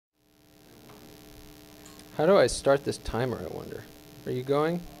How do I start this timer, I wonder? Are you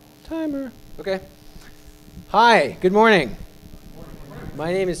going? Timer. Okay. Hi, good morning.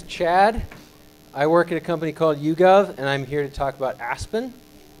 My name is Chad. I work at a company called YouGov, and I'm here to talk about Aspen,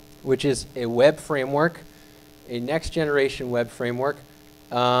 which is a web framework, a next-generation web framework.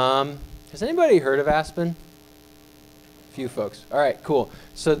 Has anybody heard of Aspen? A few folks. All right, cool.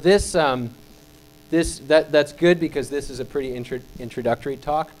 So that's good because this is a pretty introductory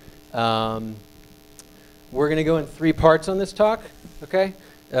talk. We're going to go in 3 parts on this talk, okay?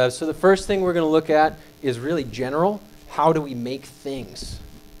 So the first thing we're going to look at is really general. How do we make things?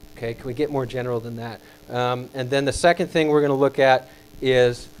 Okay, can we get more general than that? And then the second thing we're going to look at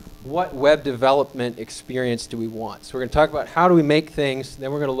is what web development experience do we want? So we're going to talk about how do we make things,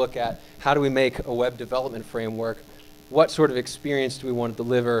 then we're going to look at how do we make a web development framework, what sort of experience do we want to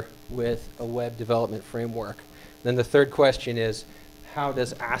deliver with a web development framework. Then the third question is, how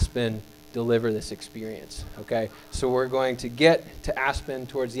does Aspen deliver this experience? Okay, so we're going to get to Aspen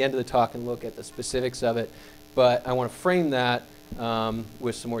towards the end of the talk and look at the specifics of it, but I want to frame that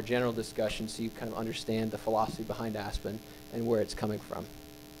with some more general discussion so you kind of understand the philosophy behind Aspen and where it's coming from.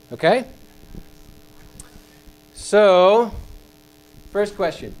 Okay? So, first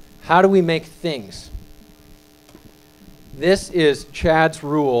question, how do we make things? This is Chad's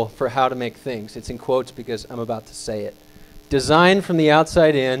rule for how to make things. It's in quotes because I'm about to say it. Design from the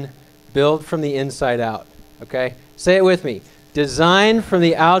outside in, build from the inside out. Okay? Say it with me. Design from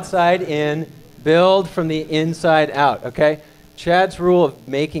the outside in, build from the inside out. Okay? Chad's rule of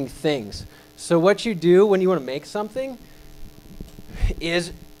making things. So what you do when you want to make something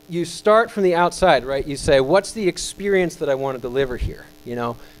is you start from the outside, right? You say, what's the experience that I want to deliver here? You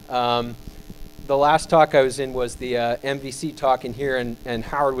know, the last talk I was in was the MVC talk in here, and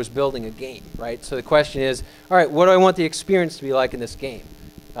Howard was building a game, right? So the question is, all right, what do I want the experience to be like in this game?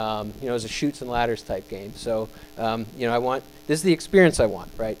 You know, it's a shoots and ladders type game. So, you know, this is the experience I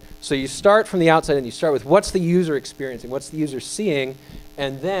want, right? So you start from the outside and you start with what's the user experiencing, what's the user seeing,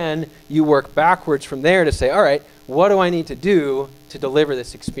 and then you work backwards from there to say, all right, what do I need to do to deliver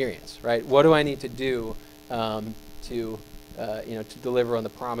this experience, right? What do I need to do you know, to deliver on the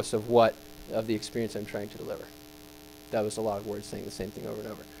promise of the experience I'm trying to deliver? That was a lot of words saying the same thing over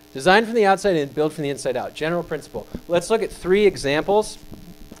and over. Design from the outside in, build from the inside out. General principle. Let's look at 3 examples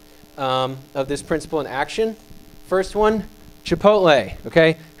of this principle in action. First one, Chipotle,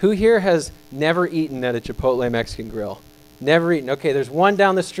 okay? Who here has never eaten at a Chipotle Mexican grill? Never eaten. Okay, there's one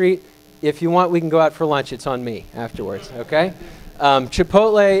down the street. If you want, we can go out for lunch. It's on me afterwards, okay?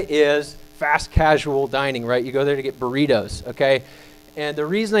 Chipotle is fast casual dining, right? You go there to get burritos, okay? And the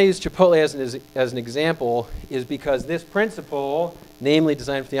reason I use Chipotle as an example is because this principle, namely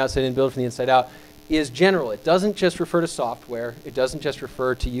design from the outside in, build from the inside out, is general. It doesn't just refer to software. It doesn't just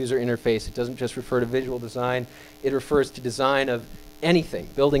refer to user interface. It doesn't just refer to visual design. It refers to design of anything,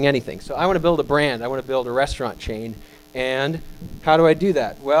 building anything. So I want to build a brand. I want to build a restaurant chain. And how do I do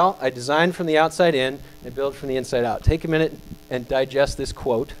that? Well, I design from the outside in and build from the inside out. Take a minute and digest this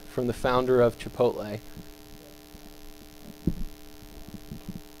quote from the founder of Chipotle.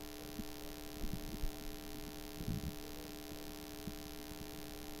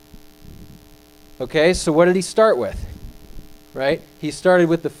 Okay, so what did he start with? Right? He started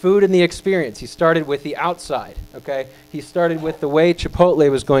with the food and the experience. He started with the outside, okay? He started with the way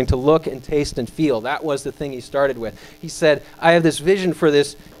Chipotle was going to look and taste and feel. That was the thing he started with. He said, I have this vision for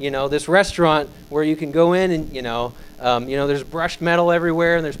this, you know, this restaurant where you can go in and, you know, there's brushed metal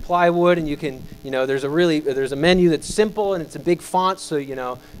everywhere and there's plywood and you can, you know, there's a menu that's simple and it's a big font, so, you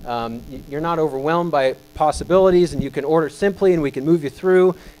know, you're not overwhelmed by possibilities and you can order simply and we can move you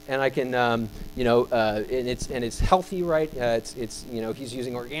through. And I can, you know, and it's healthy, right? It's you know, he's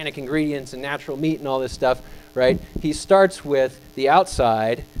using organic ingredients and natural meat and all this stuff, right? He starts with the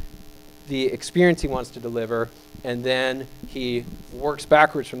outside, the experience he wants to deliver, and then he works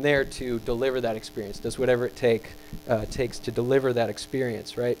backwards from there to deliver that experience. Does whatever it takes to deliver that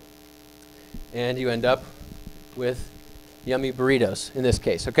experience, right? And you end up with yummy burritos in this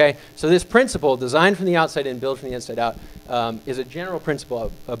case, okay? So this principle, design from the outside in, build from the inside out, is a general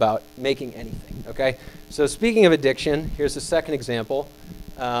principle about making anything, okay? So speaking of addiction, here's the second example.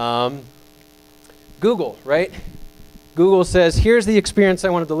 Google, right? Google says, here's the experience I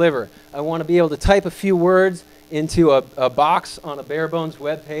want to deliver. I want to be able to type a few words into a box on a bare bones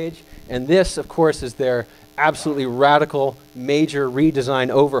web page, and this, of course, is their absolutely radical, major redesign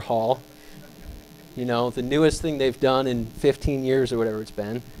overhaul. You know, the newest thing they've done in 15 years or whatever it's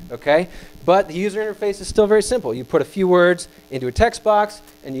been, okay? But the user interface is still very simple. You put a few words into a text box,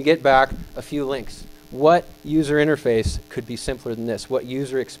 and you get back a few links. what user interface could be simpler than this? What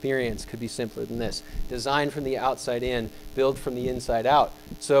user experience could be simpler than this? Design from the outside in, build from the inside out.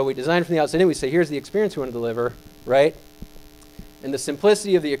 So we design from the outside in. We say, here's the experience we want to deliver, right? And the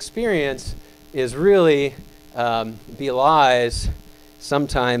simplicity of the experience is really belies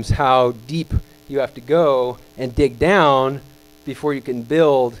sometimes how deep you have to go and dig down before you can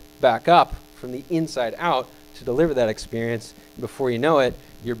build back up from the inside out to deliver that experience. Before you know it,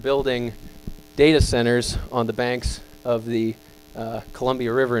 you're building data centers on the banks of the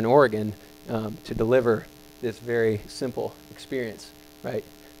Columbia River in Oregon to deliver this very simple experience, right?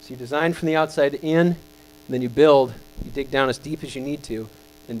 So you design from the outside in, and then you build, you dig down as deep as you need to,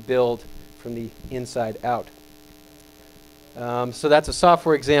 and build from the inside out. So that's a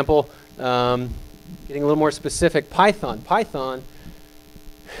software example. Getting a little more specific, Python.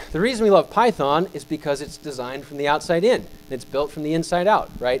 The reason we love Python is because it's designed from the outside in. It's built from the inside out,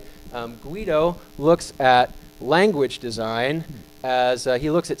 right? Guido looks at language design as, he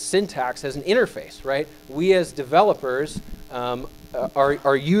looks at syntax as an interface, right? We as developers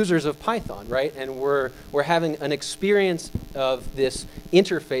are users of Python, right? And we're having an experience of this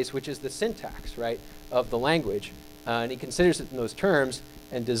interface, which is the syntax, right, of the language. And he considers it in those terms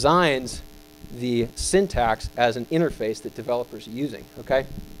and designs the syntax as an interface that developers are using, okay?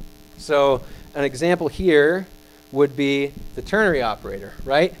 So an example here would be the ternary operator,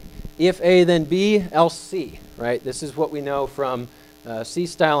 right? If A, then B, else C, right? This is what we know from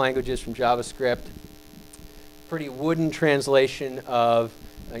C-style languages, from JavaScript. Pretty wooden translation of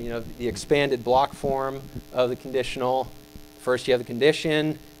the expanded block form of the conditional. First you have the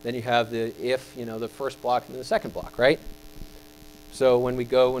condition, then you have the if, the first block and then the second block, right? So when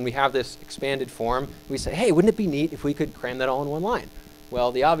we have this expanded form, we say, hey, wouldn't it be neat if we could cram that all in one line?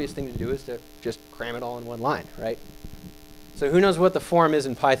 Well, the obvious thing to do is to just cram it all in one line, right? So who knows what the form is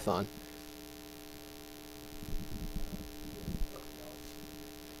in Python?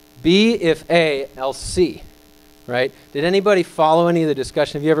 B if A, else C, right? Did anybody follow any of the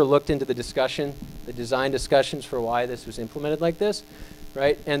discussion? Have you ever looked into the discussion, the design discussions for why this was implemented like this,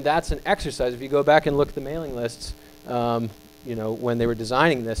 right? And that's an exercise. If you go back and look at the mailing lists, when they were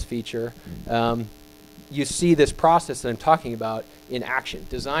designing this feature, you see this process that I'm talking about in action,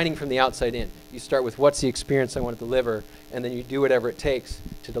 designing from the outside in. You start with what's the experience I want to deliver, and then you do whatever it takes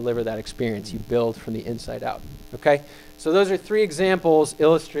to deliver that experience. You build from the inside out, okay? So those are 3 examples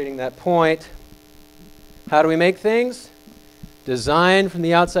illustrating that point. How do we make things? Design from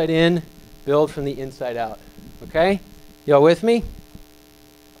the outside in, build from the inside out, okay? Y'all with me?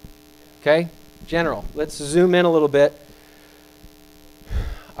 Okay, general. Let's zoom in a little bit.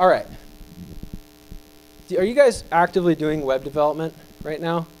 All right. Are you guys actively doing web development right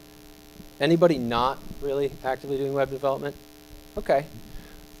now? Anybody not really actively doing web development? Okay.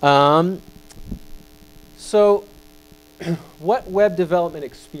 So what web development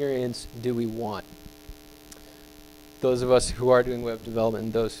experience do we want? Those of us who are doing web development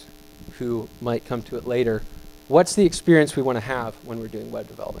and those who might come to it later, what's the experience we want to have when we're doing web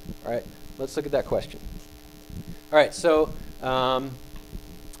development? All right, let's look at that question. All right, so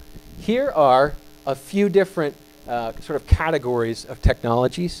here are a few different sort of categories of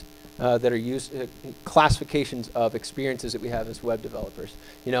technologies that are used, classifications of experiences that we have as web developers.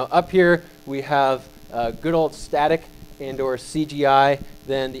 Up here we have good old static and or CGI,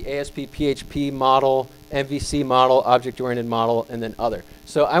 then the ASP PHP model, MVC model, object-oriented model, and then other.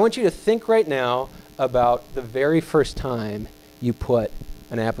 So I want you to think right now about the very first time you put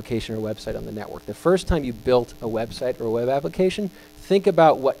an application or website on the network. The first time you built a website or a web application, think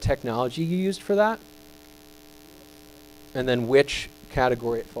about what technology you used for that, and then which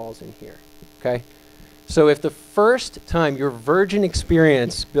category it falls in here, okay? So if the first time your virgin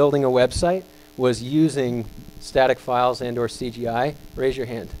experience building a website was using static files and or CGI, raise your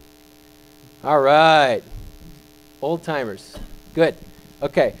hand. All right, old timers, good.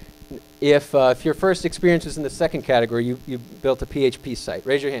 Okay, if your first experience was in the second category, you built a PHP site,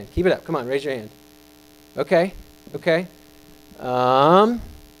 raise your hand. Keep it up, come on, raise your hand. Okay, okay. That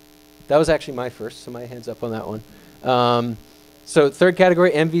was actually my first, so my hand's up on that one. So third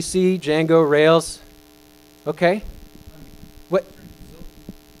category, MVC, Django, Rails. Okay. What?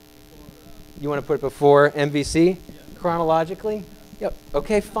 You want to put it before MVC? Yeah. Chronologically? Yep.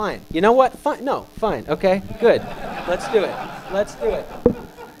 Okay, fine. You know what? Fine. No, fine. Okay, good. Let's do it. Let's do it.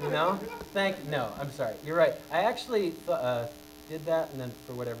 No? Thank you. No, I'm sorry. You're right. I actually did that, and then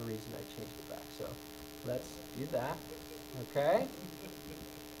for whatever reason, I changed it back. So let's do that. Okay.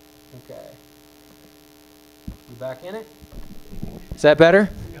 Okay. You back in it? Is that better?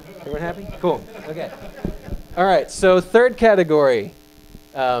 Everyone happy? Cool. Okay. All right. So third category.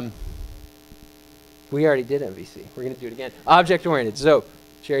 We already did MVC. We're going to do it again. Object-oriented. So,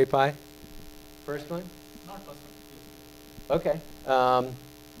 cherry pie. First one? Okay.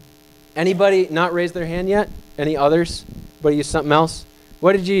 Anybody not raised their hand yet? Any others? Anybody use something else?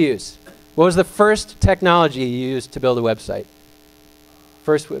 What did you use? What was the first technology you used to build a website?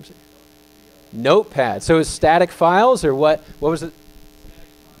 First website? Notepad. So it was static files or what? What was it?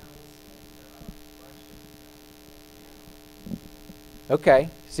 Okay.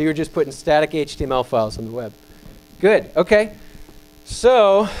 So you're just putting static HTML files on the web. Good. Okay.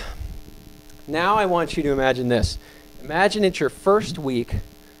 So now I want you to imagine this. Imagine it's your first week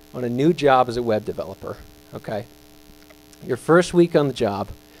on a new job as a web developer. Okay. Your first week on the job.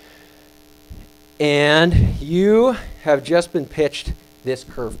 And you have just been pitched this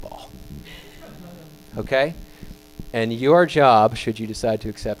curveball. Okay? And your job, should you decide to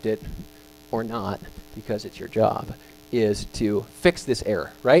accept it or not, because it's your job, is to fix this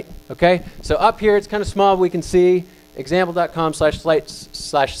error, right? Okay? So up here, it's kind of small, we can see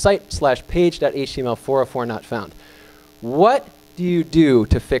example.com/site/page.html404 not found. What do you do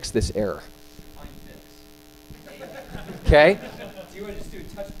to fix this error? Okay? Do you want to just do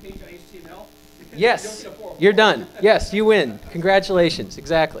touch page.html? Yes, you're done. Yes, you win. Congratulations.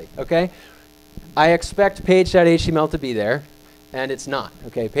 Exactly. Okay? I expect page.html to be there, and it's not.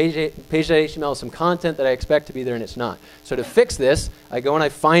 Okay? Page.html is some content that I expect to be there, and it's not. So to fix this, I go and I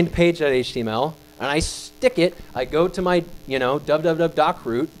find page.html, and I stick it. I go to my, www.doc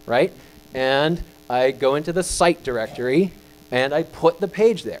root, right? And I go into the site directory, and I put the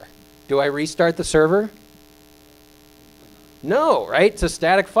page there. Do I restart the server? No, right? It's a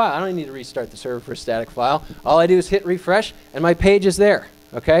static file. I don't need to restart the server for a static file. All I do is hit refresh, and my page is there,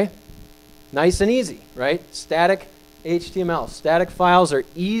 okay? Nice and easy, right? Static HTML. Static files are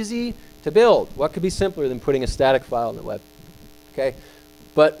easy to build. What could be simpler than putting a static file on the web? Okay?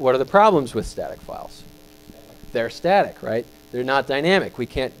 But what are the problems with static files? They're static, right? They're not dynamic. We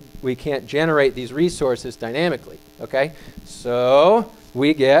can't generate these resources dynamically, okay? So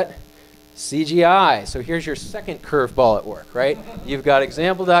we get CGI. So here's your second curveball at work, right? You've got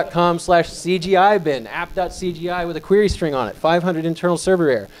example.com/CGI bin, app.cgi with a query string on it, 500 internal server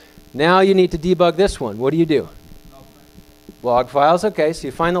error. Now you need to debug this one. What do? Log files. Okay, so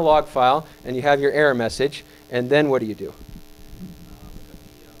you find the log file, and you have your error message, and then what do?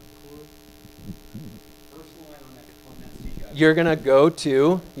 You're going to go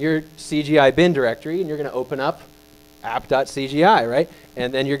to your CGI bin directory, and you're going to open up app.cgi, right?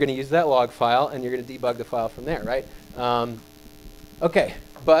 And then you're going to use that log file, and you're going to debug the file from there, right? Okay,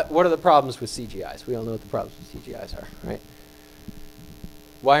 but what are the problems with CGIs? We all know what the problems with CGIs are, right?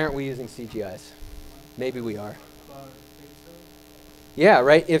 Why aren't we using CGIs? Maybe we are. Yeah,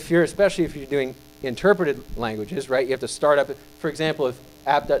 right? Especially if you're doing interpreted languages, right? You have to start up, for example, if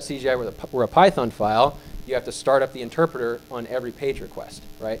app.cgi were a Python file, you have to start up the interpreter on every page request,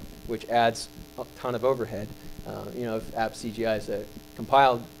 right? Which adds a ton of overhead. If app CGI is a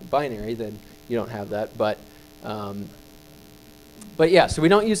compiled binary, then you don't have that. But yeah, so we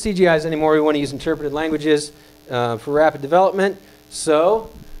don't use CGIs anymore. We want to use interpreted languages for rapid development.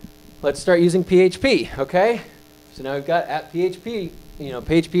 So let's start using PHP, okay? So now we've got app PHP,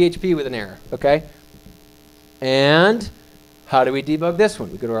 page PHP with an error, okay? And how do we debug this one?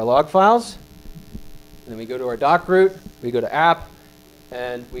 We go to our log files, and then we go to our doc root, we go to app,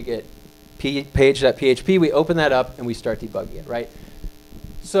 and we get page.php, we open that up, and we start debugging it, right?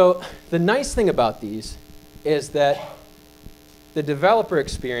 So the nice thing about these is that the developer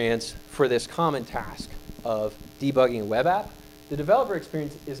experience for this common task of debugging a web app, the developer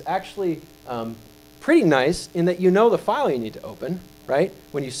experience is actually pretty nice in that you know the file you need to open, right?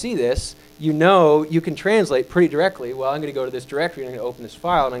 When you see this, you know you can translate pretty directly, well, I'm going to go to this directory, and I'm going to open this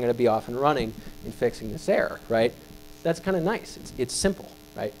file, and I'm going to be off and running in fixing this error, right? That's kind of nice. It's simple,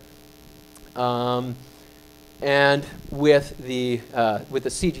 right? And with the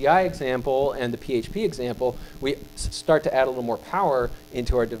CGI example and the PHP example, we start to add a little more power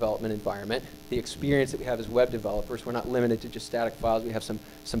into our development environment. The experience that we have as web developers, we're not limited to just static files. We have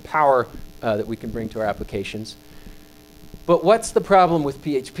some power that we can bring to our applications. But what's the problem with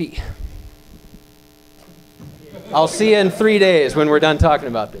PHP? I'll see you in 3 days when we're done talking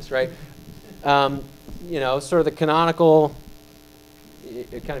about this, right? Sort of the canonical,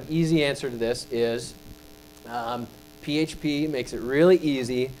 kind of easy answer to this is PHP makes it really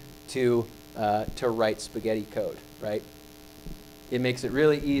easy to write spaghetti code, right? It makes it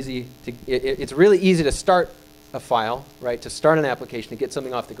really easy to, it's really easy to start a file, right? To start an application, to get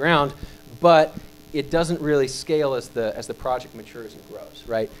something off the ground, but it doesn't really scale as the project matures and grows,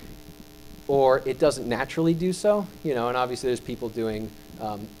 right? Or it doesn't naturally do so, and obviously there's people doing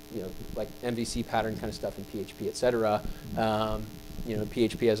you know, like MVC pattern kind of stuff in PHP, et cetera. You know,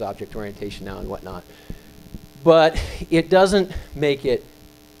 PHP has object orientation now and whatnot. But it doesn't make it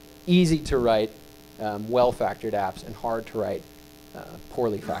easy to write well-factored apps and hard to write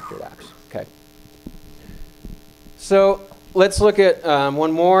poorly factored apps. Okay. So let's look at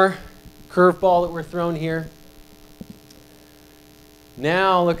one more curveball that we're thrown here.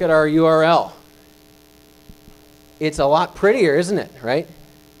 Now look at our URL. It's a lot prettier, isn't it? Right?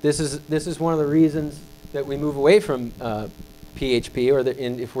 This is one of the reasons that we move away from PHP, or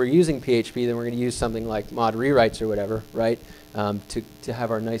if we're using PHP, then we're going to use something like mod rewrites or whatever, right? To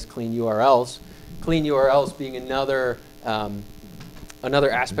have our nice clean URLs. Clean URLs being another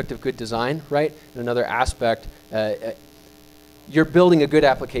aspect of good design, right? And another aspect, you're building a good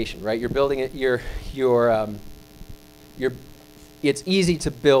application, right? You're building it. It's easy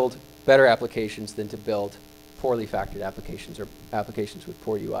to build better applications than to build poorly factored applications or applications with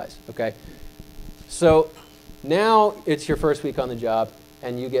poor UIs. Okay. So now it's your first week on the job,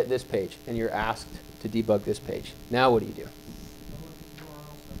 and you get this page, and you're asked to debug this page. Now what do?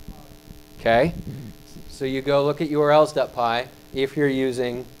 Okay. So you go look at urls.py if you're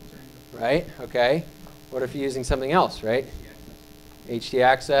using, right? Okay. What if you're using something else, right?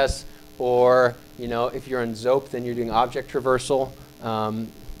 htaccess, or you know, if you're in Zope, then you're doing object traversal.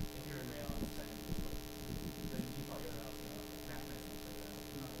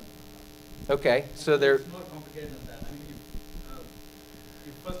 Okay, so they're It's more complicated than that. I mean,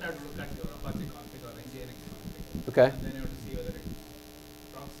 you first have to look at your Apache config or Nginx config. okay. And then you have to see whether it's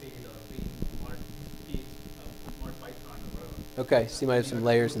proxied or being mod Python or whatever. Okay, so you might have some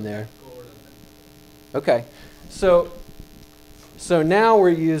layers in there. Code and Okay, so now we're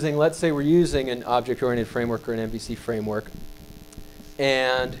using, let's say we're using an object-oriented framework or an MVC framework,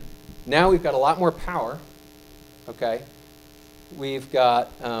 and now we've got a lot more power. Okay, we've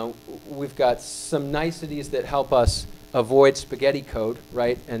got some niceties that help us avoid spaghetti code,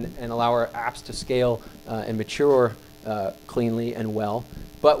 right, and allow our apps to scale and mature cleanly and well.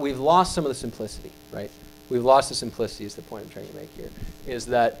 But we've lost some of the simplicity, right? We've lost the simplicity is the point I'm trying to make here. Is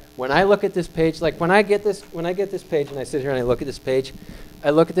that when I look at this page, like when I get this page and I sit here and I look at this page, I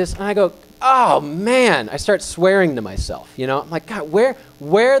look at this and I go, oh man, I start swearing to myself. You know, I'm like, God,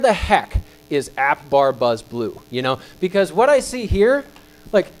 where the heck is app bar buzz blue? You know, because what I see here,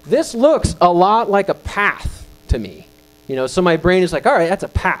 like this looks a lot like a path to me. You know, so my brain is like, all right, that's a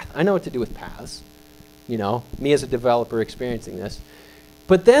path. I know what to do with paths. You know, me as a developer experiencing this.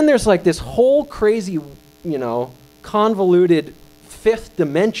 But then there's like this whole crazy, you know, convoluted fifth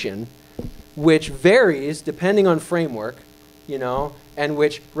dimension, which varies depending on framework, you know, and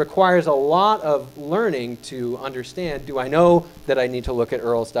which requires a lot of learning to understand, do I know that I need to look at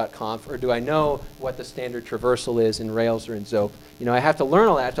urls.conf, or do I know what the standard traversal is in Rails or in Zope? You know, I have to learn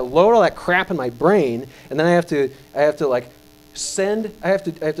all that. I have to load all that crap in my brain, and then I have to like send the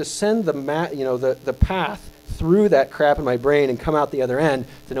path through that crap in my brain and come out the other end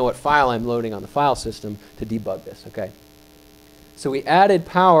to know what file I'm loading on the file system to debug this, okay? So we added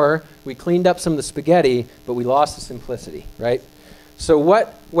power, we cleaned up some of the spaghetti, but we lost the simplicity, right? So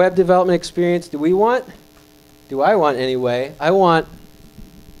what web development experience do we want? Do I want anyway? I want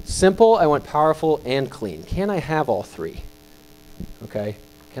simple, I want powerful, and clean. Can I have all three? Okay,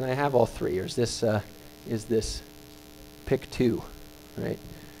 can I have all three? Or is this pick two, right?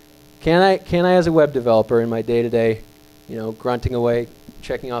 Can I, as a web developer in my day-to-day, you know, grunting away,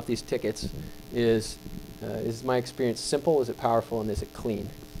 checking off these tickets, is my experience simple? Is it powerful? And is it clean?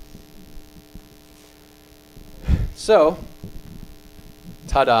 So,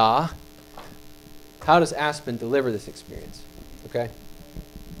 ta-da! How does Aspen deliver this experience? Okay.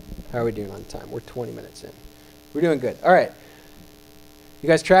 How are we doing on time? We're 20 minutes in. We're doing good. All right. You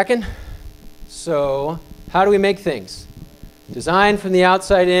guys tracking? So, how do we make things? Design from the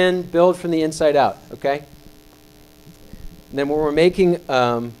outside in, build from the inside out, okay? And then when we're making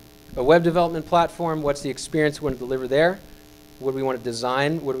a web development platform, what's the experience we want to deliver there? What do we want to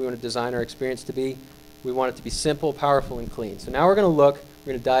design? What do we want to design our experience to be? We want it to be simple, powerful, and clean. So now we're going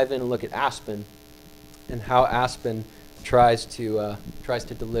to dive in and look at Aspen and how Aspen tries to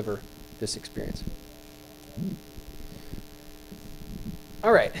deliver this experience.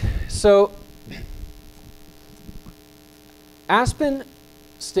 All right, so Aspen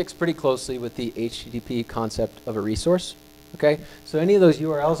sticks pretty closely with the HTTP concept of a resource, okay? So any of those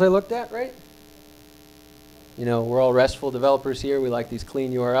URLs I looked at, right? You know, we're all RESTful developers here. We like these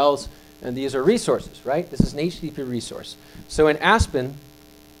clean URLs, and these are resources, right? This is an HTTP resource. So in Aspen,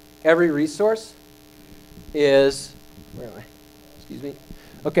 every resource is, where am I? Excuse me.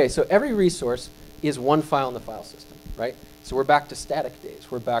 Okay, so every resource is one file in the file system, right? So we're back to static days.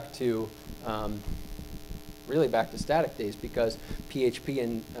 We're back to, really back to static days because PHP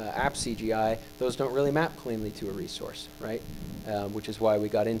and app CGI, those don't really map cleanly to a resource, right? Which is why we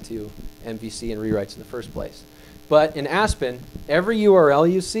got into MVC and rewrites in the first place. But in Aspen, every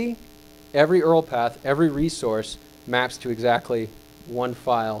URL you see, every URL path, every resource maps to exactly one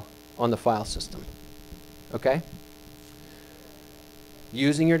file on the file system, okay?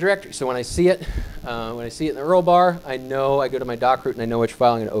 Using your directory. So when I see it in the URL bar, I know I go to my doc root and I know which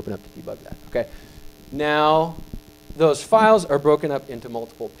file I'm going to open up to debug that. Okay. Now, those files are broken up into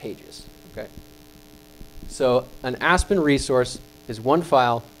multiple pages. Okay. So an Aspen resource is one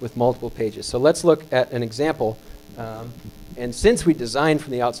file with multiple pages. So let's look at an example. And since we design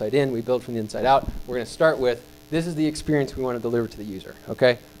from the outside in, we build from the inside out, we're going to start with, this is the experience we want to deliver to the user.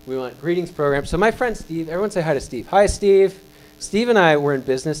 Okay. We want greetings program. So my friend Steve, everyone say hi to Steve. Hi, Steve. Steve and I were in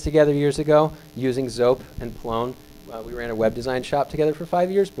business together years ago using Zope and Plone. We ran a web design shop together for 5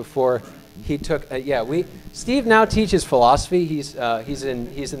 years before he took, Steve now teaches philosophy. He's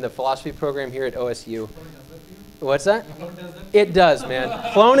in the philosophy program here at OSU. What's that? It does,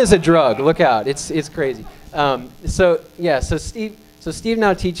 man. Plone is a drug. Look out. It's crazy. So Steve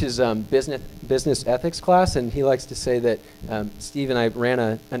now teaches business ethics class, and he likes to say that Steve and I ran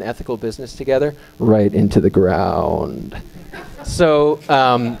an ethical business together right into the ground. So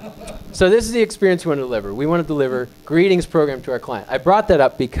this is the experience we want to deliver. We want to deliver greetings program to our client. I brought that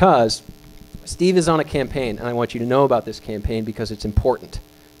up because Steve is on a campaign, and I want you to know about this campaign because it's important.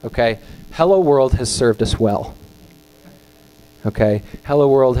 Okay? Hello World has served us well. Okay? Hello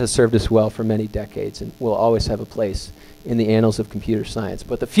World has served us well for many decades and will always have a place in the annals of computer science.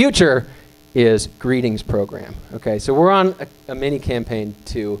 But the future is greetings program. Okay? So we're on a mini campaign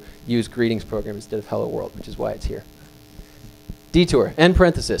to use greetings program instead of Hello World, which is why it's here. Detour, end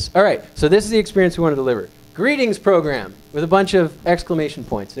parenthesis. All right, so this is the experience we want to deliver. Greetings program with a bunch of exclamation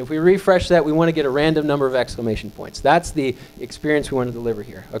points. And if we refresh that, we want to get a random number of exclamation points. That's the experience we want to deliver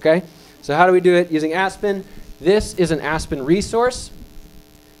here, okay? So how do we do it? Using Aspen. This is an Aspen resource.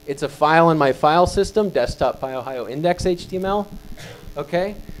 It's a file in my file system, desktop PyOhio index HTML,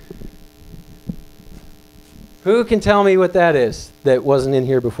 okay? Who can tell me what that is that wasn't in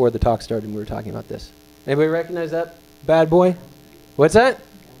here before the talk started and we were talking about this? Anybody recognize that bad boy? What's that?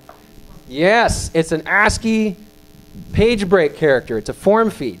 Yes, it's an ASCII page break character. It's a form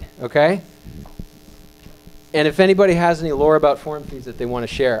feed, okay? And if anybody has any lore about form feeds that they want to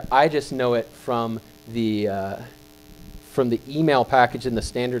share, I just know it from the email package in the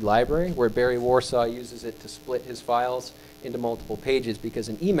standard library where Barry Warsaw uses it to split his files into multiple pages because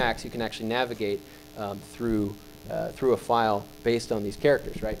in Emacs you can actually navigate through a file based on these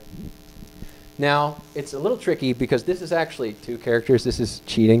characters, right? Now, it's a little tricky because this is actually two characters. This is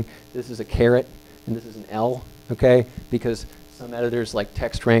cheating. This is a caret, and this is an L, okay? Because some editors like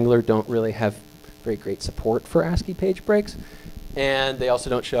Text Wrangler don't really have very great support for ASCII page breaks, and they also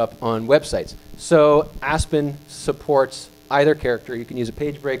don't show up on websites. So Aspen supports either character. You can use a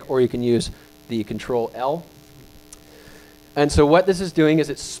page break, or you can use the control L. And so what this is doing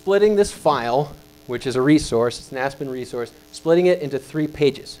is it's splitting this file, which is a resource. It's an Aspen resource, splitting it into 3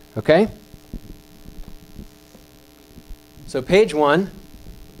 pages, okay? So page 1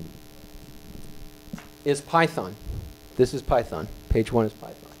 is Python. This is Python. Page 1 is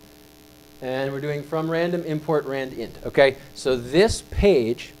Python. And we're doing from random import rand int. Okay, so this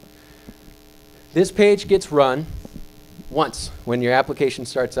page gets run once. When your application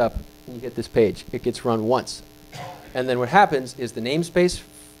starts up and you get this page, it gets run once. And then what happens is the namespace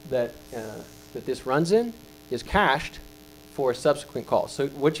that this runs in is cached for subsequent calls. So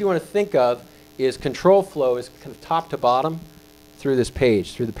what you want to think of is control flow is kind of top to bottom through this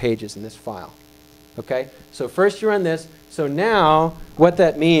page, through the pages in this file. Okay? So first you run this. So now what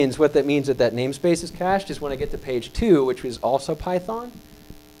that means that namespace is cached is when I get to page 2, which is also Python,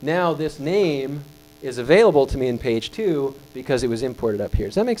 now this name is available to me in page 2 because it was imported up here.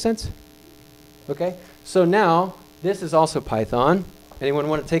 Does that make sense? Okay? So now this is also Python. Anyone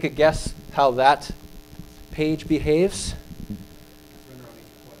want to take a guess how that page behaves?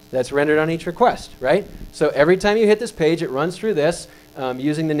 That's rendered on each request, right? So every time you hit this page, it runs through this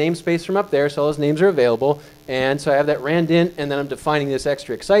using the namespace from up there, so all those names are available. And so I have that rand int, and then I'm defining this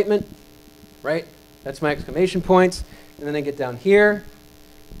extra excitement, right? That's my exclamation points. And then I get down here,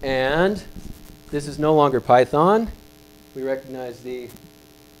 and this is no longer Python. We recognize the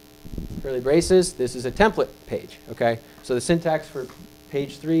curly braces. This is a template page, okay? So the syntax for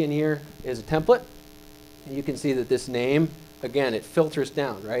page 3 in here is a template. And you can see that this name, again, it filters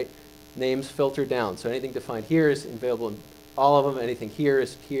down, right? Names filter down. So anything defined here is available in all of them. Anything here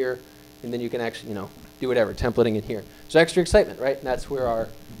is here. and then you can actually, do whatever, templating in here. So extra excitement, right? And that's where our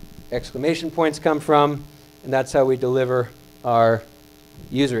exclamation points come from, and that's how we deliver our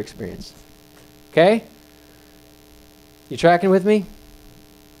user experience. Okay? You tracking with me?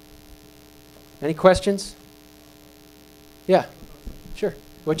 Any questions? Yeah, sure.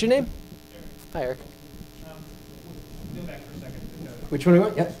 What's your name? Eric. Hi, Eric. Go back for a second. Which one do you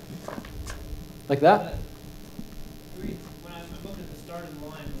want? Yep. Like that? When I'm looking at the start of the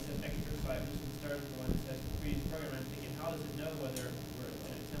line, it says extra site, which is the start of the line, it says create program. I'm thinking, how does it know whether we're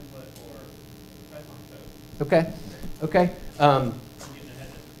in a template or Python code? Okay. Okay. I'm getting ahead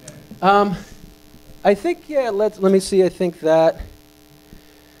of it. I think, yeah, let me see. I think that,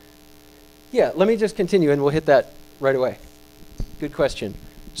 yeah, let me just continue and we'll hit that right away. Good question.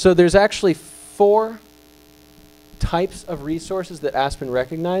 So there's actually 4 types of resources that Aspen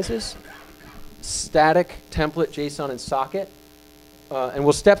recognizes: static, template, JSON, and socket. And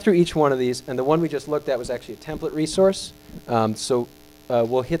we'll step through each one of these. And the one we just looked at was actually a template resource. So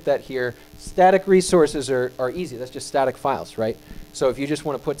we'll hit that here. Static resources are easy. That's just static files, right? So if you just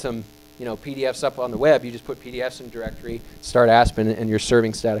want to put some PDFs up on the web, you just put PDFs in a directory, start Aspen, and you're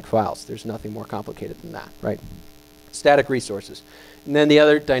serving static files. There's nothing more complicated than that, right? Static resources. And then the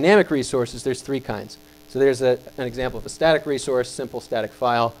other dynamic resources, there's 3 kinds. So there's an example of a static resource, simple static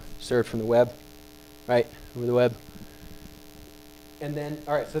file, served from the web, right, over the web. And then,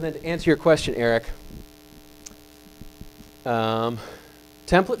 all right, so then to answer your question, Eric,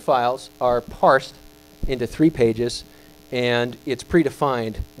 template files are parsed into 3 pages, and it's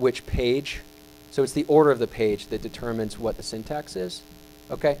predefined which page. So it's the order of the page that determines what the syntax is,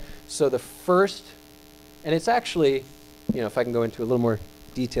 okay? So the first, and it's actually, if I can go into a little more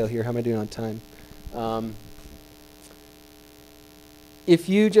detail here, how am I doing on time? If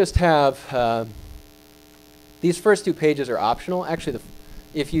you just have, these first 2 pages are optional. Actually,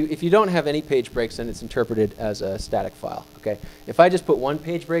 if you don't have any page breaks, then it's interpreted as a static file, okay? If I just put 1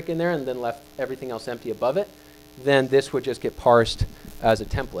 page break in there and then left everything else empty above it, then this would just get parsed as a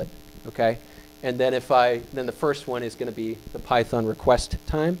template, okay? And then then the first one is going to be the Python request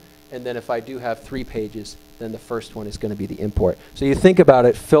time. And then if I do have 3 pages, then the first one is going to be the import. So you think about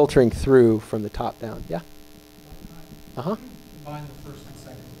it filtering through from the top down. Yeah? Uh-huh. Combine the first and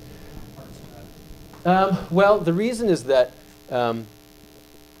second parts of that. Well, the reason is that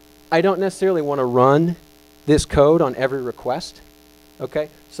I don't necessarily want to run this code on every request. Okay?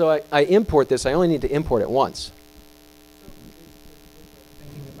 So I import this. I only need to import it once.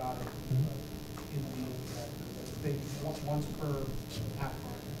 Thinking about it in the thing once per app.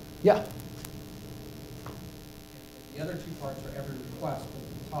 Yeah. The other 2 parts are every request, but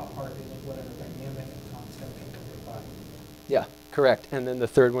the top part is whatever dynamic and constant can provide. Yeah, correct. And then the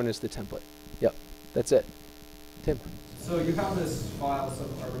third one is the template. Yep, that's it. Tim. So you have this file, some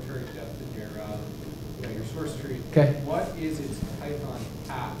arbitrary depth in your source tree. Okay. What is its Python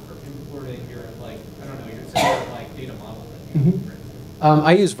path for importing your your similar data model that you use?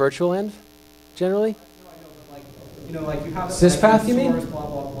 I use virtual env generally. No, I know, but you have Syspath, you mean? source, blah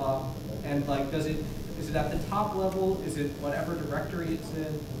blah blah, and is it at the top level? Is it whatever directory it's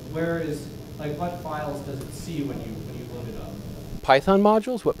in? Where is what files does it see when you load it up? Python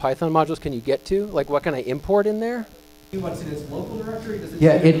modules? What Python modules can you get to? Like what can I import in there? What's in its local directory? Does it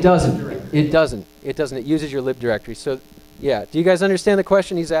Yeah, see it doesn't. directory? It doesn't. It doesn't. It uses your lib directory. So, yeah. Do you guys understand the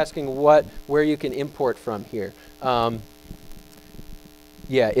question? He's asking where you can import from here. Yeah,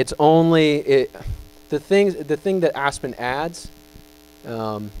 it's only the thing that Aspen adds.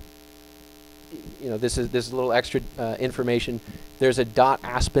 This is a little extra information. There's a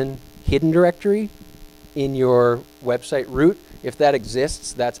 .aspen hidden directory in your website root. If that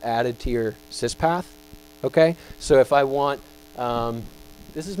exists, that's added to your syspath. Okay, so if I want,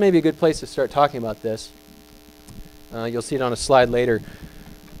 this is maybe a good place to start talking about this. You'll see it on a slide later.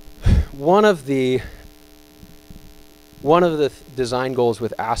 One of the design goals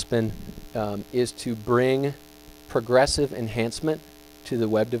with Aspen is to bring progressive enhancement to the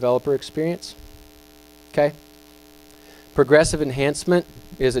web developer experience. Okay, progressive enhancement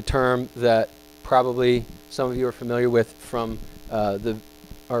is a term that probably some of you are familiar with from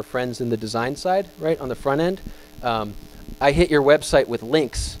our friends in the design side, right, on the front end. I hit your website with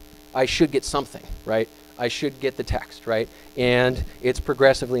links, I should get something, right? I should get the text, right? And it's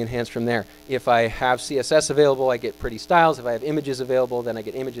progressively enhanced from there. If I have CSS available, I get pretty styles. If I have images available, then I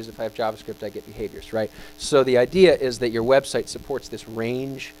get images. If I have JavaScript, I get behaviors, right? So the idea is that your website supports this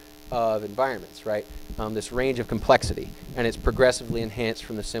range of environments, right? This range of complexity, and it's progressively enhanced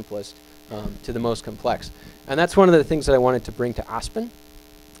from the simplest to the most complex. And that's one of the things that I wanted to bring to Aspen.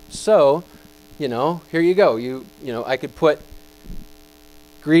 So, here you go. I could put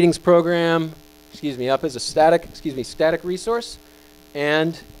greetings program, up as a static resource.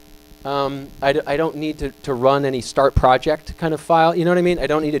 And I don't need to run any start project kind of file. You know what I mean? I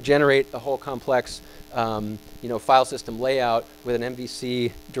don't need to generate a whole complex file system layout with an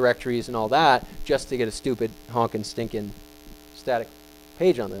MVC, directories, and all that just to get a stupid honkin' stinking static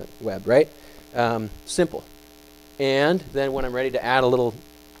page on the web, right? Simple. And then when I'm ready to add a little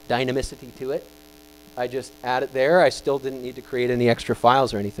dynamicity to it, I just add it there. I still didn't need to create any extra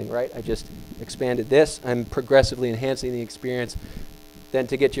files or anything, right? I just expanded this. I'm progressively enhancing the experience. Then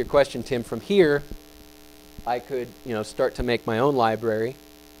to get to your question, Tim, from here, I could start to make my own library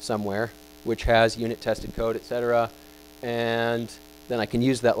somewhere, which has unit-tested code, etc. And then I can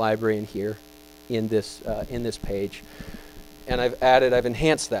use that library in here, in this page. And I've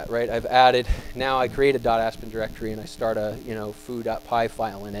enhanced that, right? Now I create a .aspen directory and I start a foo.py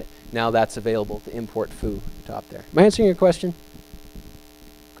file in it. Now that's available to import foo top there. Am I answering your question?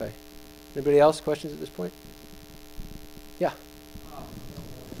 Okay. Anybody else questions at this point? Yeah.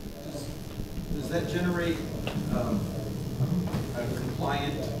 Does that generate a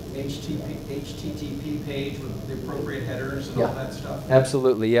compliant HTTP page with the appropriate headers and all that stuff?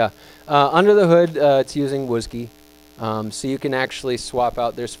 Absolutely, yeah. Under the hood, it's using WSGI. So you can actually swap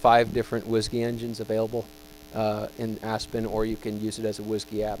out, there's 5 different WSGI engines available in Aspen, or you can use it as a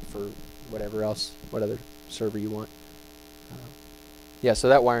WSGI app for whatever else, what other server you want. Yeah, so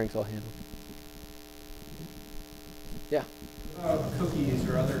that wiring's all handled. Yeah? Cookies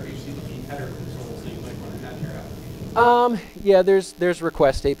or other HTTP header controls that you might want to add to your application? Yeah, there's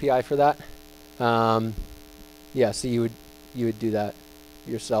request API for that. Yeah, so you would do that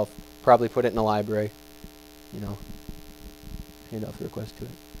yourself. Probably put it in a library, hand off the request to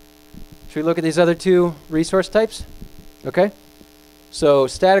it. Should we look at these other 2 resource types? Okay. So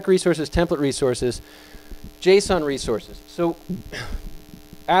static resources, template resources, JSON resources. So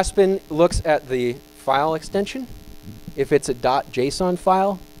Aspen looks at the file extension. If it's a .json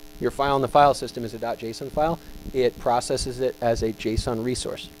file, your file in the file system is a .json file, it processes it as a JSON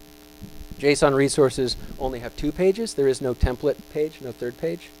resource. JSON resources only have 2 pages. There is no template page, no third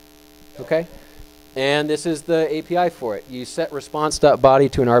page. Okay? And this is the API for it. You set response.body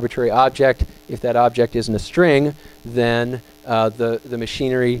to an arbitrary object. If that object isn't a string, then the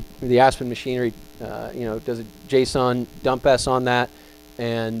machinery, the Aspen machinery, does a JSON dump S on that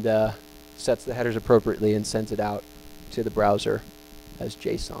and sets the headers appropriately and sends it out to the browser as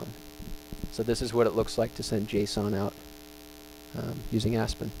JSON. So this is what it looks like to send JSON out using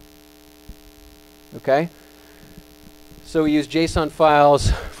Aspen. Okay? So we use JSON files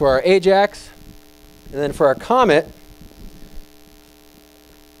for our AJAX. And then for our Comet,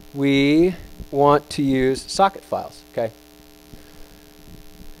 we want to use socket files, okay?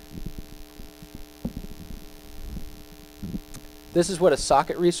 This is what a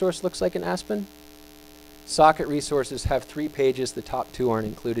socket resource looks like in Aspen. Socket resources have 3 pages. The top 2 aren't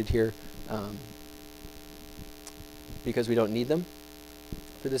included here because we don't need them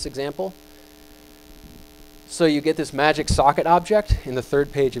for this example. So you get this magic socket object in the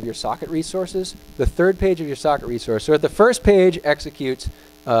 3rd page of your socket resources. The 3rd page of your socket resource. So at the 1st page executes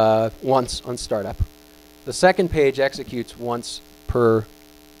once on startup. The 2nd page executes once per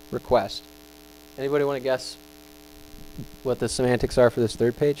request. Anybody want to guess what the semantics are for this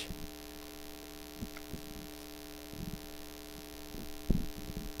 3rd page?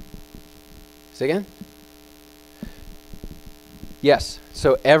 Say again? Yes.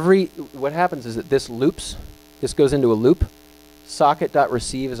 So what happens is that this loops. This goes into a loop.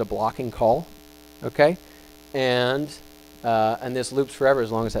 Socket.receive is a blocking call, okay? And this loops forever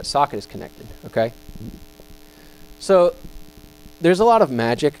as long as that socket is connected, okay? So there's a lot of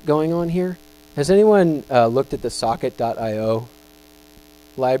magic going on here. Has anyone looked at the socket.io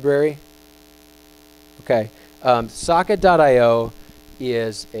library? Okay. Socket.io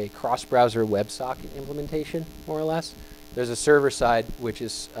is a cross-browser WebSocket implementation, more or less. There's a server side, which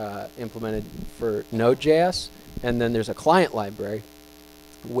is implemented for Node.js, and then there's a client library,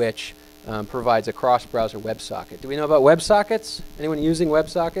 which provides a cross-browser WebSocket. Do we know about WebSockets? Anyone using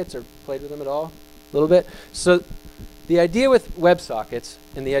WebSockets or played with them at all? A little bit? So the idea with WebSockets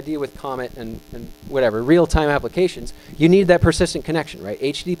and the idea with Comet and whatever, real-time applications, you need that persistent connection, right?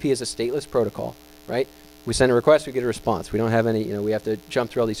 HTTP is a stateless protocol, right? We send a request, we get a response. We don't have any, we have to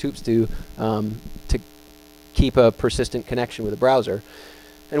jump through all these hoops to keep a persistent connection with a browser.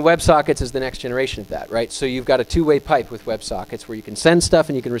 And WebSockets is the next generation of that, right? So you've got a 2-way pipe with WebSockets where you can send stuff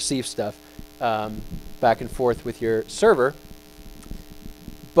and you can receive stuff back and forth with your server.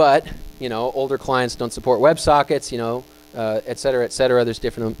 But, older clients don't support WebSockets, et cetera, et cetera. There's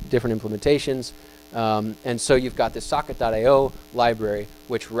different implementations. And so you've got this socket.io library,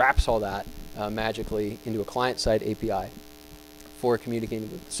 which wraps all that magically into a client-side API for communicating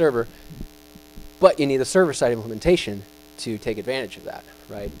with the server. But you need a server-side implementation to take advantage of that,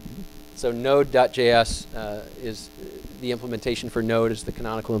 right? So Node.js is the implementation for Node, is the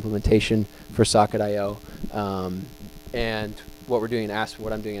canonical implementation for socket.io. And what we're doing in Aspen,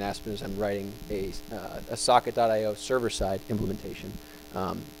 what I'm doing in Aspen is I'm writing a socket.io server-side implementation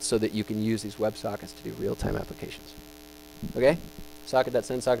so that you can use these WebSockets to do real-time applications. Okay?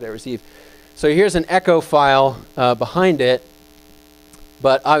 Socket.send, socket.receive. So here's an echo file behind it,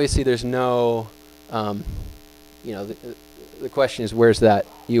 but obviously there's no, the question is, where's that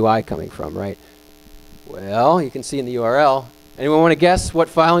UI coming from, right? Well, you can see in the URL. Anyone want to guess what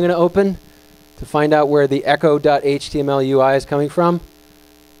file I'm going to open to find out where the echo.html UI is coming from?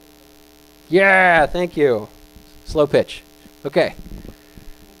 Yeah, thank you. Slow pitch. Okay.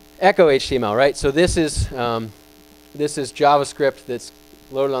 Echo HTML, right? So this is JavaScript that's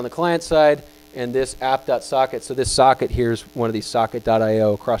loaded on the client side, and this app.socket. So this socket here is one of these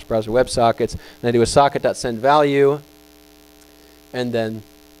socket.io cross-browser WebSockets. And I do a socket.send value, and then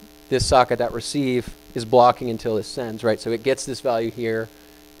this socket.receive is blocking until this sends, right? So it gets this value here,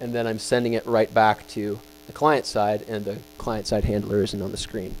 and then I'm sending it right back to the client side, and the client side handler isn't on the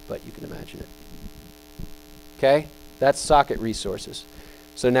screen, but you can imagine it. Okay? That's socket resources.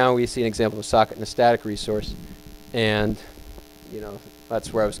 So now we see an example of a socket and a static resource, and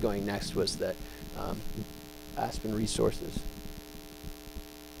that's where I was going next, was that Aspen resources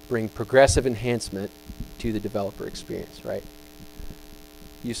bring progressive enhancement to the developer experience, right?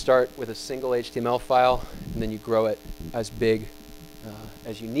 You start with a single HTML file, and then you grow it as big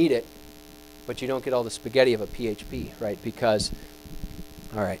as you need it, but you don't get all the spaghetti of a PHP, right? Because,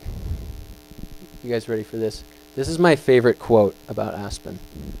 all right, you guys ready for this? This is my favorite quote about Aspen.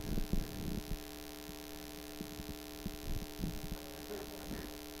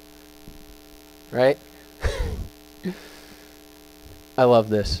 Right? I love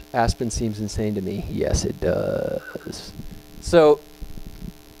this. Aspen seems insane to me. Yes, it does. So,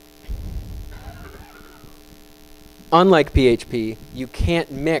 unlike PHP, you can't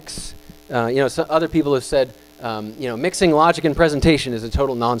mix. So other people have said, mixing logic and presentation is a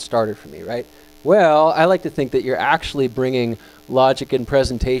total non-starter for me, right? Well, I like to think that you're actually bringing logic and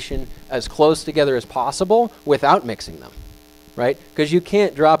presentation as close together as possible without mixing them, right? Because you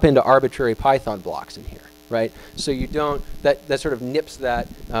can't drop into arbitrary Python blocks in here, right? So you don't. That sort of nips that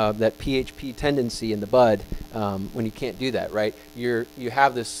PHP tendency in the bud when you can't do that, right? You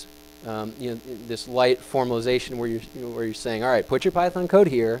have this. This light formalization where you're saying, all right, put your Python code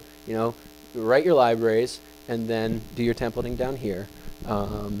here, write your libraries, and then do your templating down here.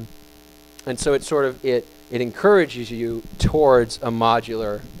 And so it sort of it encourages you towards a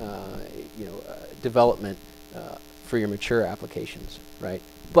modular development for your mature applications, right?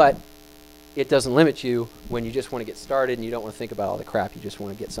 But it doesn't limit you when you just want to get started and you don't want to think about all the crap. You just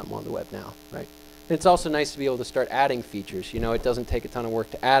want to get something on the web now, right? And it's also nice to be able to start adding features. It doesn't take a ton of work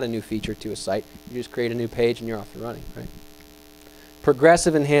to add a new feature to a site. You just create a new page and you're off and running, right?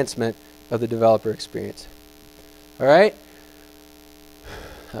 Progressive enhancement of the developer experience. All right?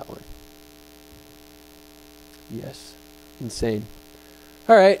 That one. Yes. Insane.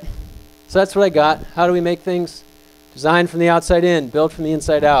 All right. So that's what I got. How do we make things? Design from the outside in, build from the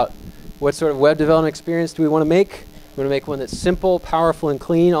inside out. What sort of web development experience do we want to make? We want to make one that's simple, powerful, and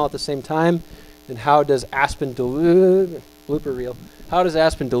clean all at the same time. And how does Aspen blooper reel? How does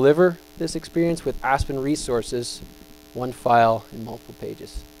Aspen deliver this experience with Aspen resources, one file in multiple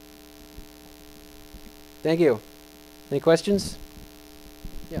pages? Thank you. Any questions?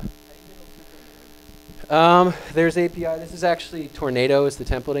 Yeah. There's API. This is actually Tornado is the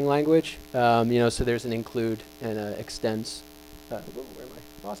templating language. So there's an include and extends. Where am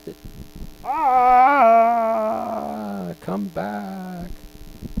I? Lost it. Come back.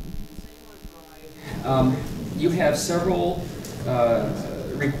 You have several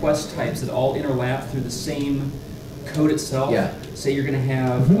request types that all interlap through the same code itself. Yeah. Say you're going to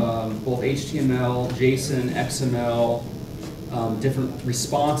have both HTML, JSON, XML, different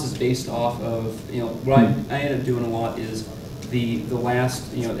responses based off of, what I end up doing a lot is the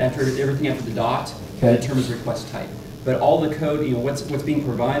last, after everything after the dot, that determines request type. But all the code, what's being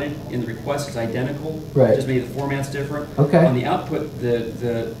provided in the request is identical. Right. Just maybe the format's different. Okay. On the output,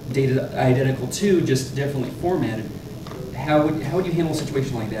 the data identical too, just differently formatted. How would you handle a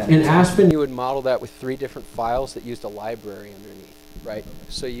situation like that? In Aspen, you would model that with 3 different files that used a library underneath, right?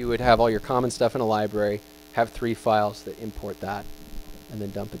 So you would have all your common stuff in a library, have 3 files that import that, and then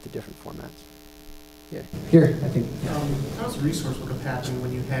dump it to different formats. Yeah. Here, I think. How does resource lookup happen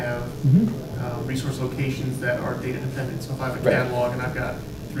when you have resource locations that are data dependent? So if I have a Right. catalog and I've got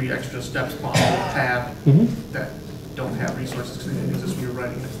 3 extra steps on a tab that don't have resources because they didn't use this when you're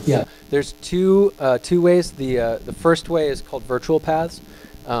writing it. Yeah, there's two ways. The first way is called virtual paths.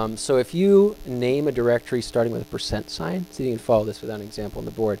 So if you name a directory starting with a %sign, so you can follow this without an example on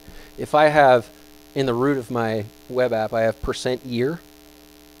the board. If I have in the root of my web app, I have %year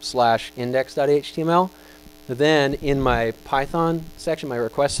 / index.html. Then in my Python section, my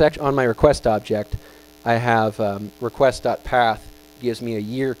request section, on my request object, I have request.path gives me a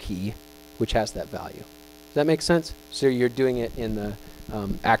year key, which has that value. Does that make sense? So you're doing it in the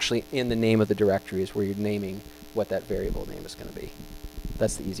actually in the name of the directory is where you're naming what that variable name is going to be.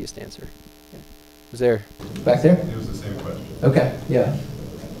 That's the easiest answer. Yeah. Was there back there? It was the same question. Okay. Yeah.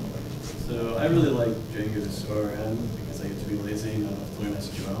 So I really like Django's ORM because I get to be lazy and not have to learn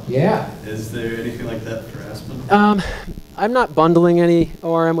SQL. Yeah. Is there anything like that for Aspen? I'm not bundling any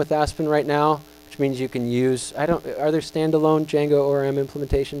ORM with Aspen right now, which means you can use. Are there standalone Django ORM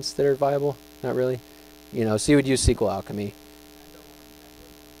implementations that are viable? Not really. You know, so you would use SQL Alchemy.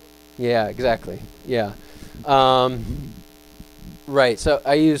 Yeah, exactly. Yeah. Right. So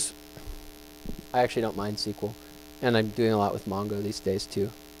I actually don't mind SQL, and I'm doing a lot with Mongo these days too.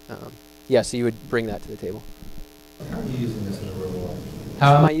 Yeah, so you would bring that to the table. How are you using this in the real world?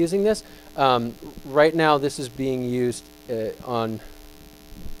 How am I using this? Right now, this is being used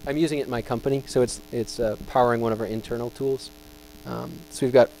I'm using it in my company, so it's powering one of our internal tools. So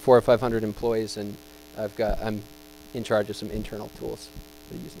we've got 400 or 500 employees, and I'm in charge of some internal tools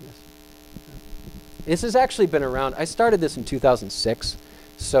that are using this. This has actually been around. I started this in 2006,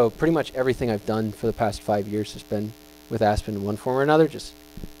 so pretty much everything I've done for the past 5 years has been with Aspen in one form or another. Just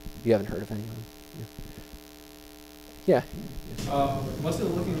if you haven't heard of any of them. Yeah. What's it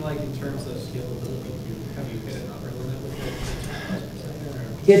looking like in terms of scalability? Have you hit an upper limit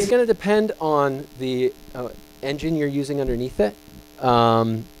with it? It's going to depend on the engine you're using underneath it.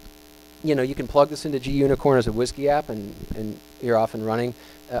 You know, you can plug this into GUnicorn as a WSGI app, and you're off and running.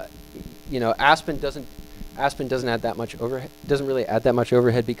 You know, Aspen doesn't add that much overhead. Doesn't really add that much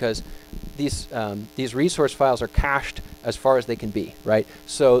overhead because these resource files are cached as far as they can be, right?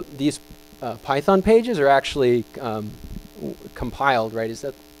 So these Python pages are actually compiled, right? Is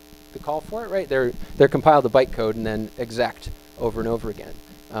that the call for it, right? They're compiled to bytecode and then exect over and over again.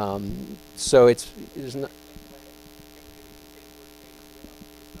 So there's not.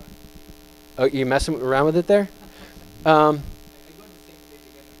 Oh, you messing around with it there? No,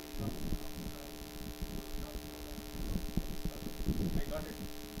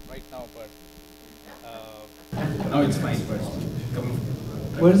 it's fine, but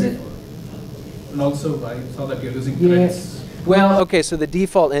What is it? and also I saw that you're using Yeah. threads. Well, okay, so the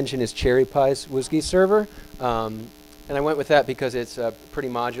default engine is CherryPy's WSGI server. And I went with that because it's pretty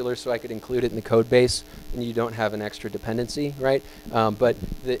modular, so I could include it in the code base, and you don't have an extra dependency, right? But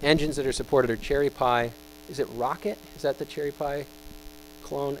the engines that are supported are CherryPy. Is it Rocket? Is that the CherryPy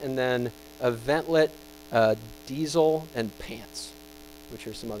clone? And then Eventlet, Diesel, and Pants, which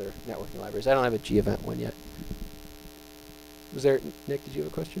are some other networking libraries. I don't have a G-Event one yet. Was there, Nick, did you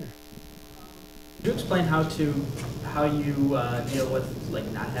have a question? Could you explain how you deal with like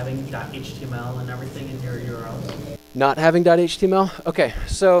not having .html and everything in your URLs? Not having .html? Okay,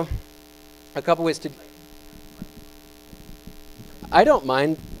 so a couple ways to... I don't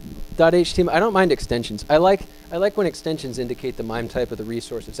mind .html. I don't mind extensions. I like when extensions indicate the MIME type of the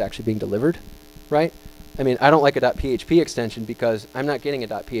resource that's actually being delivered, right? I mean, I don't like a .php extension because I'm not getting a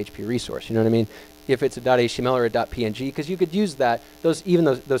 .php resource, you know what I mean? If it's a .html or a .png, because you could use that. Those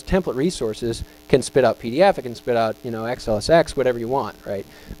template resources can spit out PDF. It can spit out, you know, XLSX, whatever you want, right?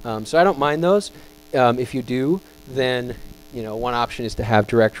 So I don't mind those. If you do, then, you know, one option is to have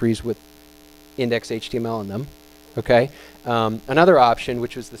directories with index.html in them. Okay. Another option,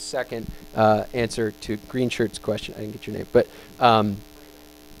 which was the second answer to Green Shirt's question. I didn't get your name, but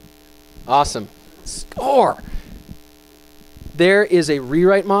awesome. Score. There is a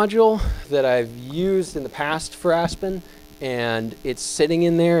rewrite module that I've used in the past for Aspen, and it's sitting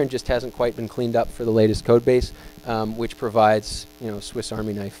in there and just hasn't quite been cleaned up for the latest code base, which provides, you know, Swiss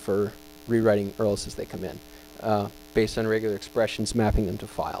Army knife for rewriting URLs as they come in, based on regular expressions, mapping them to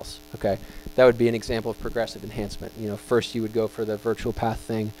files. Okay, that would be an example of progressive enhancement. You know, first you would go for the virtual path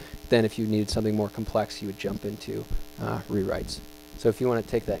thing, then if you needed something more complex, you would jump into rewrites. So if you want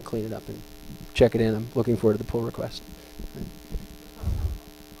to take that and clean it up and check it in, I'm looking forward to the pull request.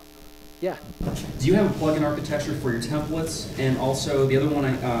 Yeah. Do you have a plugin architecture for your templates? And also the other one,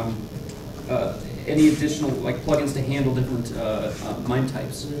 any additional like plugins to handle different MIME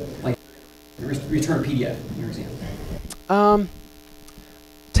types? Like return PDF, in your example?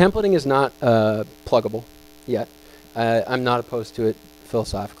 Templating is not pluggable yet. I'm not opposed to it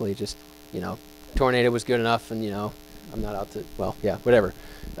philosophically. Just, Tornado was good enough, and, I'm not out to, well, yeah, whatever.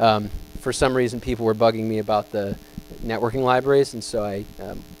 For some reason, people were bugging me about the networking libraries, and so I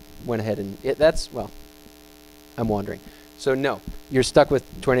went ahead and, I'm wandering. So no, you're stuck with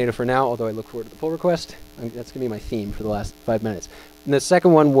Tornado for now, although I look forward to the pull request. That's going to be my theme for the last 5 minutes. And the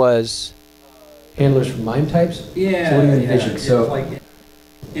second one was handlers for MIME types? Yeah. So what do you envision? So like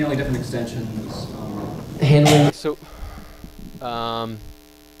different extensions. Handling. So, I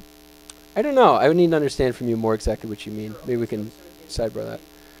don't know. I would need to understand from you more exactly what you mean. Maybe we can sidebar that.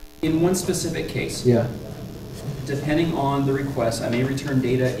 In one specific case, Yeah. depending on the request, I may return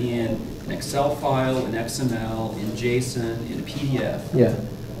data in an Excel file, in XML, in JSON, in a PDF. Yeah.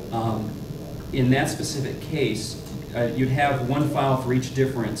 In that specific case, you'd have one file for each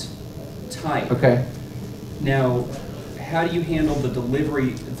different type. Okay. Now, how do you handle the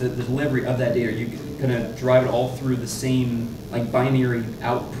delivery of that data? Are you going to drive it all through the same like binary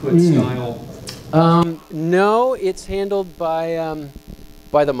output style? No, it's handled by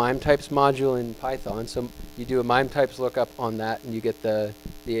the MIME types module in Python. So you do a MIME types lookup on that, and you get the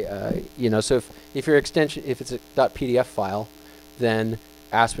So if your extension, if it's a .pdf file, then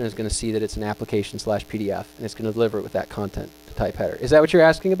Aspen is going to see that it's an application/PDF, and it's going to deliver it with that content type header. Is that what you're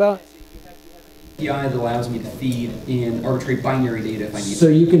asking about? API that allows me to feed in arbitrary binary data if I need So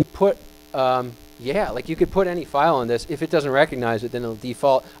to. you can put, like you could put any file on this. If it doesn't recognize it, then it'll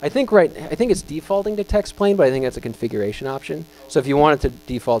default. I think it's defaulting to text plain, but I think that's a configuration option. So if you want it to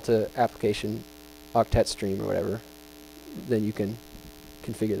default to application octet stream or whatever, then you can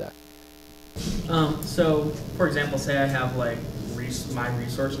configure that. So, for example, say I have like my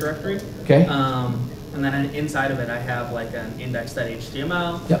resource directory. Okay. And then inside of it, I have like an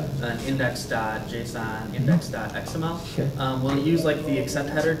index.html, Yep. an index.json, index.xml. Okay. Will it use like the accept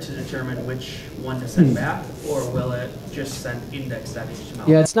header to determine which one to send back, or will it just send index.html?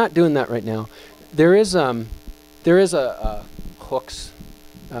 Yeah, it's not doing that right now. There is a hooks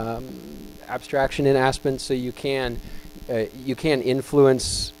abstraction in Aspen, so you can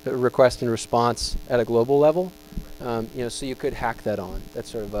influence request and response at a global level. So you could hack that on.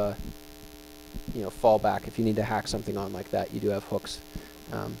 That's sort of a fallback if you need to hack something on like that. You do have hooks.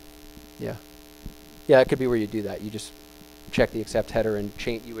 Yeah, it could be where you do that. You just check the accept header and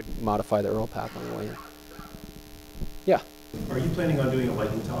you would modify the URL path on the way in. Yeah. Are you planning on doing a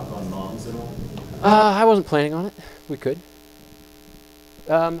lightning talk on moms at all? I wasn't planning on it. We could.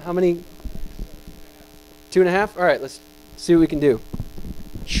 How many? 2.5? All right, let's see what we can do.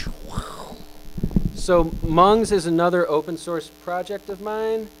 So Mungs is another open source project of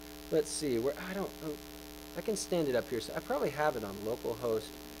mine. Let's see. I can stand it up here. So I probably have it on localhost.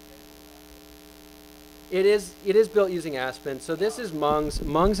 It is built using Aspen. So this is Mungs.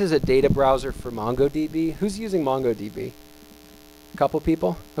 Mungs is a data browser for MongoDB. Who's using MongoDB? A couple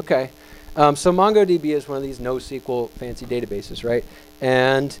people? Okay. So MongoDB is one of these NoSQL fancy databases, right?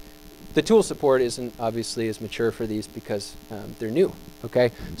 And the tool support isn't obviously as mature for these because they're new,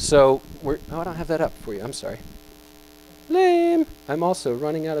 okay? So I don't have that up for you. I'm sorry. Lame. I'm also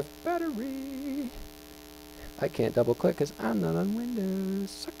running out of battery. I can't double click because I'm not on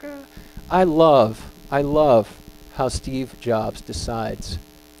Windows. Sucker. I love how Steve Jobs decides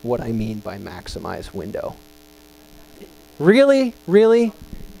what I mean by maximize window. Really? Really?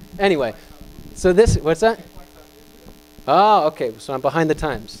 Anyway, so what's that? Oh, okay. So I'm behind the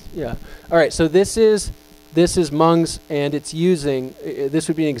times. Yeah. All right. So this is Mungs, and it's using. This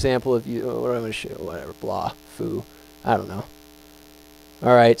would be an example of what I'm going to show. Whatever. Blah. Foo. I don't know.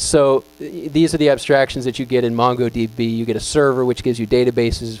 All right. So these are the abstractions that you get in MongoDB. You get a server, which gives you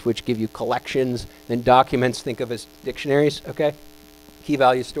databases, which give you collections, then documents. Think of as dictionaries. Okay. Key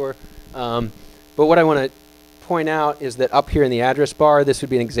value store. But what I want to point out is that up here in the address bar, this would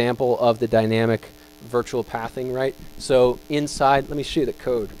be an example of the dynamic virtual pathing, right? So inside, let me show you the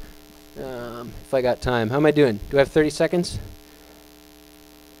code if I got time. How am I doing? Do I have 30 seconds?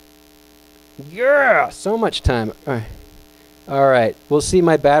 Yeah, so much time. All right. We'll see.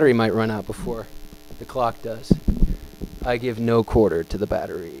 My battery might run out before the clock does. I give no quarter to the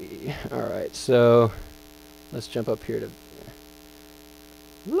battery. All right. So let's jump up here to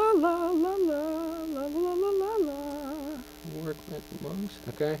la la la la la la la la la. Work with Mungs.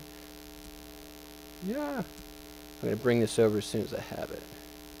 Okay. Yeah. I'm going to bring this over as soon as I have it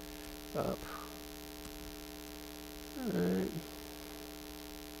up.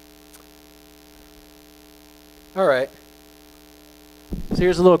 All right. So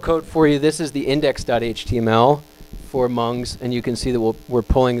here's a little code for you. This is the index.html for mungs, and you can see that we're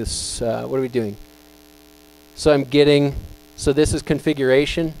pulling this. What are we doing? So I'm getting, so this is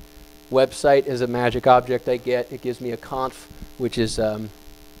configuration. Website is a magic object I get. It gives me a conf, which is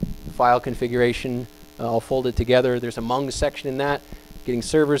file configuration all folded together. There's a mung section in that, getting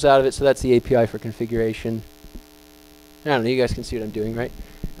servers out of it, so that's the API for configuration. I don't know, you guys can see what I'm doing, right?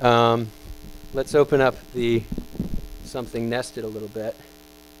 Let's open up the something nested a little bit.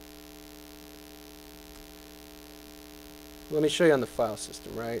 Let me show you on the file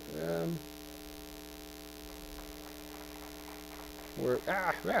system, right?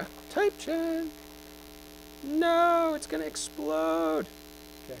 Type gen. No, it's going to explode.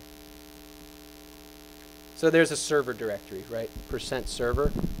 Okay. So there's a server directory, right?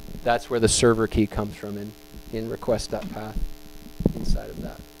 %server. That's where the server key comes from in request.path inside of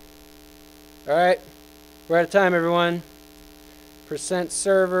that. All right. We're out of time, everyone.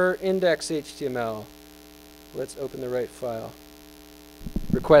 %server index HTML. Let's open the right file.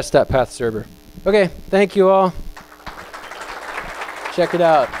 Request.path server. Okay, thank you all. Check it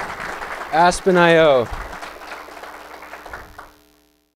out. Aspen.io.